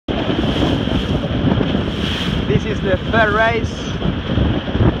the third race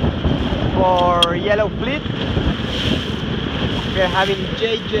for Yellow Fleet. We're having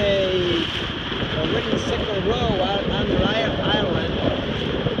JJ already in second row under Ireland.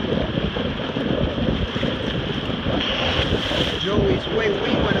 Joe is way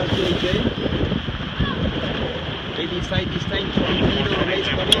one of JJ. They decide this time to middle the race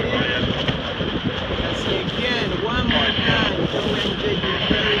committee. And see again, one more time, Joe and JJ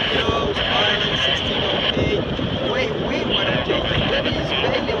very close. Ireland 16:08. Way one of JJ. That is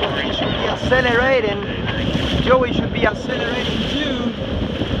Bailey where he should be accelerating. Joey should be accelerating too.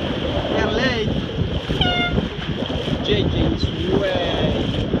 They're late. JJ is way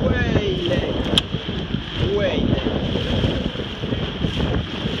late. Way late.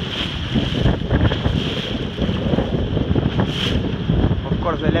 Of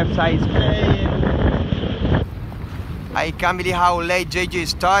course, the left side is playing. I can't believe how late JJ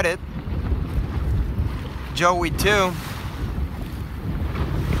started. Joey too.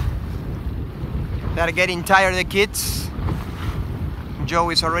 They're getting tired, the kids. Joe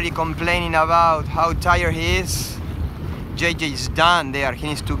is already complaining about how tired he is. JJ is done there. He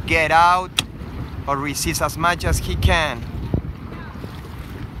needs to get out or resist as much as he can.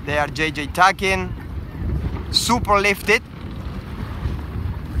 There, JJ tacking. Super lifted.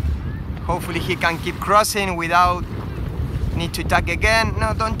 Hopefully he can keep crossing without need to tack again.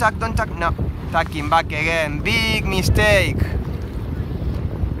 No, don't tack. No, tacking back again. Big mistake.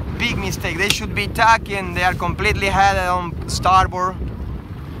 Big mistake. They should be tacking. They are completely headed on starboard.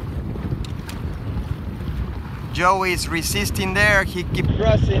 Joe is resisting there. He keeps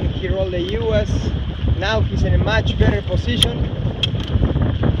crossing. He rolled the US. Now he's in a much better position.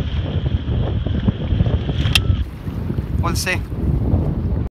 We'll see.